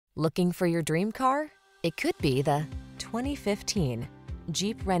Looking for your dream car? It could be the 2015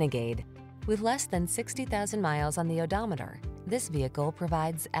 Jeep Renegade. With less than 60,000 miles on the odometer, this vehicle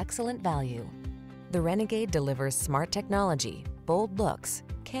provides excellent value. The Renegade delivers smart technology, bold looks,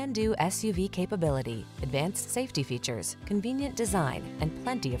 can-do SUV capability, advanced safety features, convenient design, and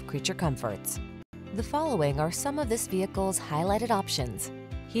plenty of creature comforts. The following are some of this vehicle's highlighted options: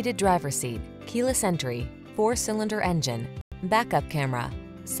 heated driver's seat, keyless entry, 4-cylinder engine, backup camera,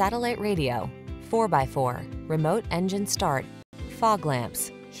 satellite radio, 4x4, remote engine start, fog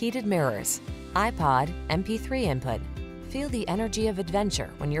lamps, heated mirrors, iPod, MP3 input. Feel the energy of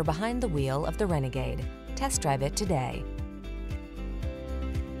adventure when you're behind the wheel of the Renegade. Test drive it today.